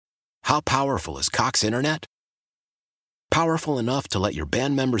How powerful is Cox Internet? Powerful enough to let your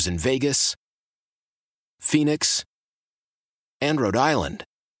band members in Vegas, Phoenix, and Rhode Island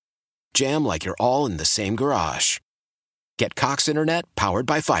jam like you're all in the same garage. Get Cox Internet powered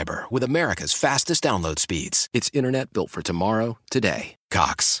by fiber with America's fastest download speeds. It's internet built for tomorrow, today.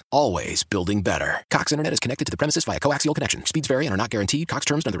 Cox, always building better. Cox Internet is connected to the premises via coaxial connection. Speeds vary and are not guaranteed. Cox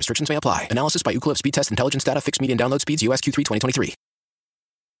terms and other restrictions may apply. Analysis by Ookla Speed Test Intelligence Data. Fixed median download speeds. US Q3 2023.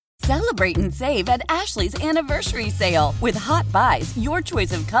 Celebrate and save at Ashley's Anniversary Sale. With Hot Buys, your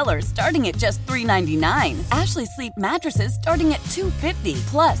choice of colors starting at just $3.99. Ashley Sleep mattresses starting at $2.50.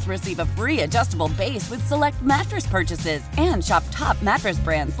 Plus, receive a free adjustable base with select mattress purchases. And shop top mattress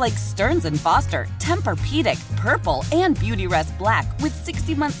brands like Stearns & Foster, Tempur-Pedic, Purple, and Beautyrest Black with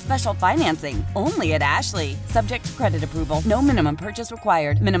 60-month special financing. Only at Ashley. Subject to credit approval. No minimum purchase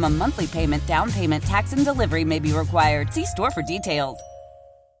required. Minimum monthly payment, down payment, tax, and delivery may be required. See store for details.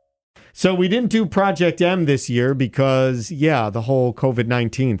 So we didn't do Project M this year because, the whole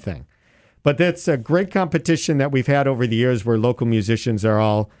COVID-19 thing. But that's a great competition that we've had over the years where local musicians are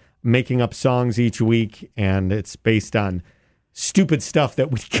all making up songs each week, and it's based on stupid stuff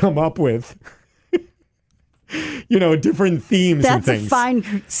that we come up with. Different themes and things. That's a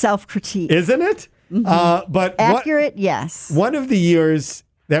fine self-critique. Isn't it? Mm-hmm. But accurate, yes. One of the years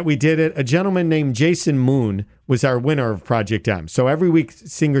that we did it, a gentleman named Jason Moon was our winner of Project M. So every week,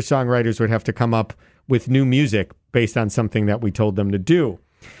 singer-songwriters would have to come up with new music based on something that we told them to do.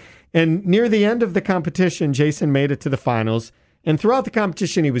 And near the end of the competition, Jason made it to the finals. And throughout the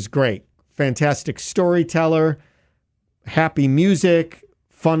competition, he was great. Fantastic storyteller, happy music,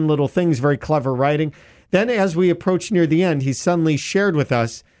 fun little things, very clever writing. Then as we approached near the end, he suddenly shared with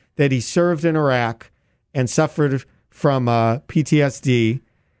us that he served in Iraq and suffered from PTSD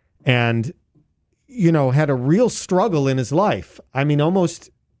and had a real struggle in his life. I mean, almost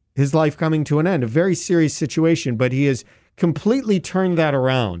his life coming to an end, a very serious situation, but he has completely turned that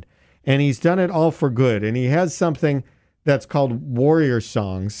around, and he's done it all for good. And he has something that's called Warrior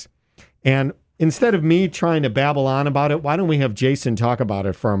Songs. And instead of me trying to babble on about it, why don't we have Jason talk about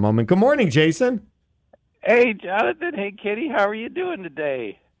it for a moment? Good morning, Jason. Hey, Jonathan. Hey, Kitty. How are you doing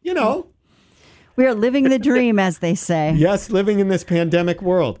today? We are living the dream, as they say. Yes, living in this pandemic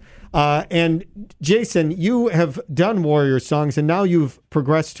world. And Jason, you have done Warrior Songs, and now you've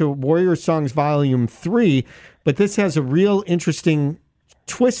progressed to Warrior Songs Volume 3, but this has a real interesting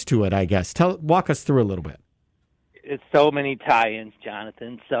twist to it, I guess. Walk us through a little bit. It's so many tie-ins,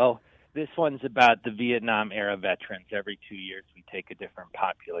 Jonathan. So this one's about the Vietnam-era veterans. Every 2 years we take a different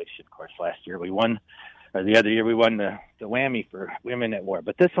population. Of course, last year the other year we won the Whammy for women at war.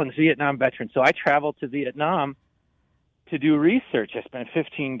 But this one's Vietnam veterans. So I traveled to Vietnam to do research. I spent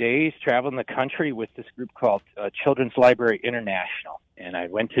 15 days traveling the country with this group called Children's Library International. And I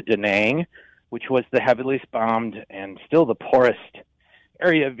went to Da Nang, which was the heaviest bombed and still the poorest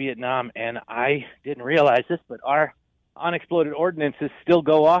area of Vietnam. And I didn't realize this, but our unexploded ordnances still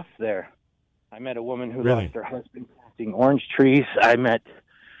go off there. I met a woman who lost her husband planting orange trees. I met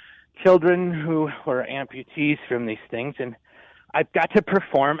children who were amputees from these things. And I've got to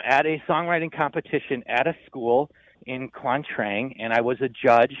perform at a songwriting competition at a school in Quan Trang, and I was a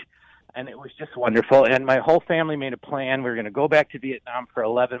judge, and it was just wonderful. And my whole family made a plan. We were going to go back to Vietnam for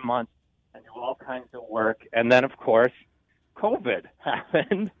 11 months and do all kinds of work. And then, of course, COVID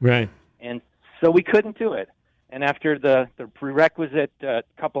happened. Right. And so we couldn't do it. And after the prerequisite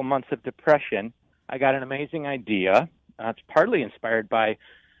couple months of depression, I got an amazing idea. It's partly inspired by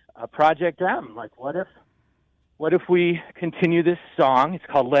Project M. Like, what if we continue this song? It's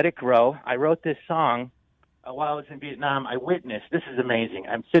called Let It Grow. I wrote this song while I was in Vietnam. I witnessed, this is amazing.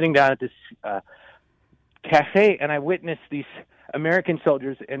 I'm sitting down at this cafe, and I witnessed these American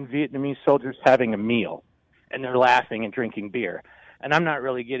soldiers and Vietnamese soldiers having a meal, and they're laughing and drinking beer. And I'm not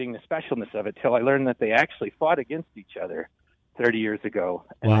really getting the specialness of it till I learned that they actually fought against each other 30 years ago.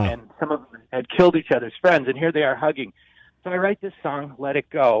 Wow. And some of them had killed each other's friends, and here they are hugging. So I write this song, Let It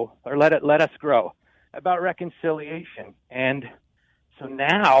Go, or Let Us Grow, about reconciliation. And so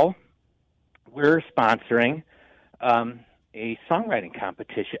now we're sponsoring a songwriting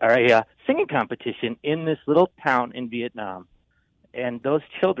competition, or a singing competition in this little town in Vietnam. And those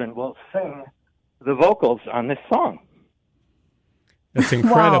children will sing the vocals on this song. That's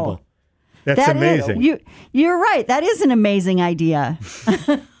incredible. Wow. That's amazing. You're right. That is an amazing idea.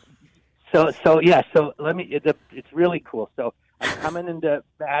 So let me. It's really cool. So I'm coming into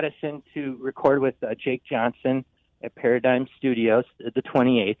Madison to record with Jake Johnson at Paradigm Studios the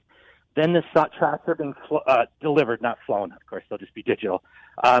 28th. Then the tracks are being delivered, not flown. Of course, they'll just be digital.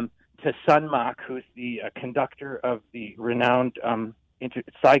 To Sun Mok, who's the conductor of the renowned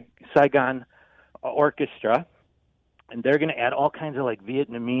Saigon Orchestra, and they're going to add all kinds of like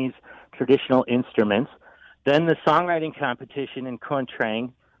Vietnamese traditional instruments. Then the songwriting competition in Con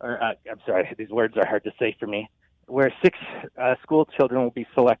Trang, I'm sorry, these words are hard to say for me, where 6 school children will be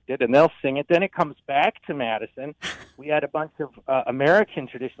selected, and they'll sing it. Then it comes back to Madison. We had a bunch of American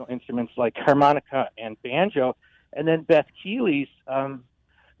traditional instruments like harmonica and banjo, and then Beth Keeley's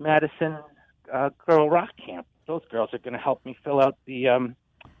Madison Girl Rock Camp. Those girls are going to help me fill out the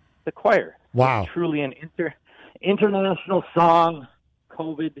choir. Wow. It's truly an international song,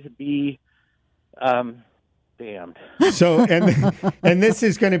 COVID to be damned. So, and this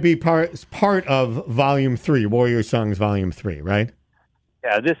is going to be part of Volume 3, Warrior Songs Volume 3, right?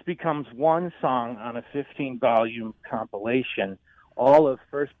 Yeah, this becomes one song on a 15-volume compilation, all of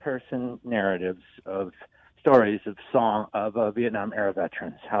first-person narratives of stories of Vietnam-era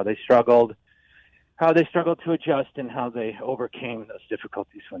veterans, how they struggled to adjust, and how they overcame those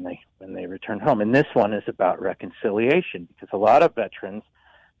difficulties when they returned home. And this one is about reconciliation, because a lot of veterans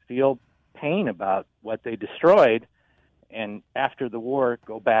feel pain about what they destroyed, and after the war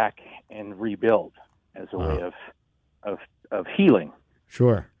go back and rebuild as a way of healing.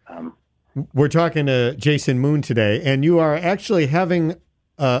 Sure. We're talking to Jason Moon today, and you are actually having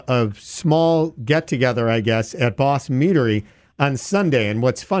a small get-together, I guess, at Boss Meadery on Sunday. And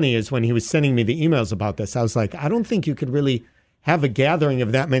what's funny is when he was sending me the emails about this, I was like, I don't think you could really have a gathering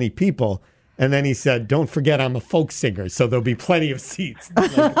of that many people. And then he said, don't forget I'm a folk singer, so there'll be plenty of seats.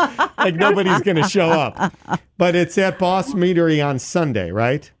 Like nobody's going to show up. But it's at Boss Meadery on Sunday,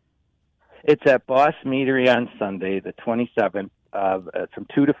 right? It's at Boss Meadery on Sunday, the 27th, from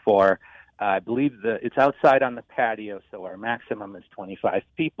 2 to 4. I believe it's outside on the patio, so our maximum is 25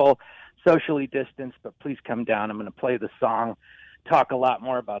 people, socially distanced, but please come down. I'm going to play the song, talk a lot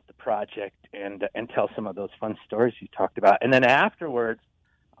more about the project, and tell some of those fun stories you talked about. And then afterwards,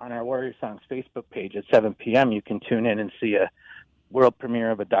 on our Warrior Songs Facebook page at 7 p.m., you can tune in and see a world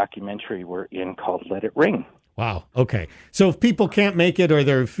premiere of a documentary we're in called Let It Ring. Wow. Okay. So if people can't make it or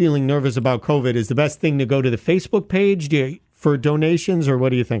they're feeling nervous about COVID, is the best thing to go to the Facebook page for donations, or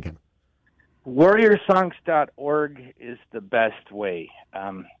what are you thinking? WarriorSongs.org is the best way,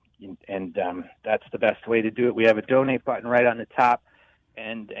 and that's the best way to do it. We have a donate button right on the top,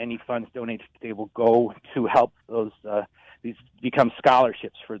 and any funds donated today will go to help these become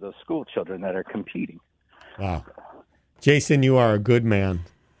scholarships for those school children that are competing. Wow. Jason, you are a good man.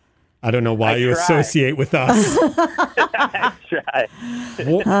 I don't know why you associate with us. I try.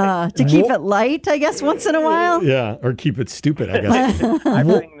 To keep it light, I guess, once in a while. Yeah, or keep it stupid, I guess. I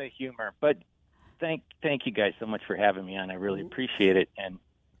bring the humor. But thank you guys so much for having me on. I really appreciate it. And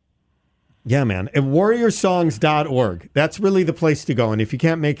yeah, man. At warriorsongs.org. That's really the place to go. And if you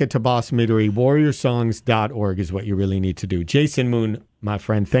can't make it to Boss Meadery, warriorsongs.org is what you really need to do. Jason Moon, my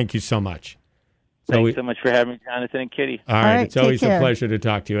friend, thank you so much. Thanks so much for having me, Jonathan and Kitty. All right. It's always a pleasure to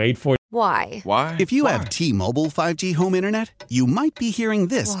talk to you. 840. Why? If you have T-Mobile 5G home internet, you might be hearing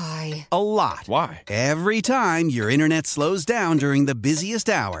this Why? a lot. Why? Every time your internet slows down during the busiest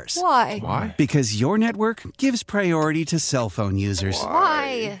hours. Why? Because your network gives priority to cell phone users.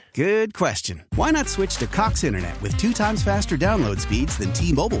 Why? Good question. Why not switch to Cox Internet with 2 times faster download speeds than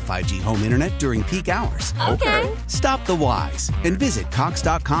T-Mobile 5G home internet during peak hours? Okay. Stop the whys and visit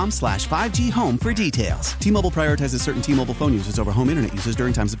cox.com/5G home for details. T-Mobile prioritizes certain T-Mobile phone users over home internet users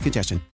during times of congestion.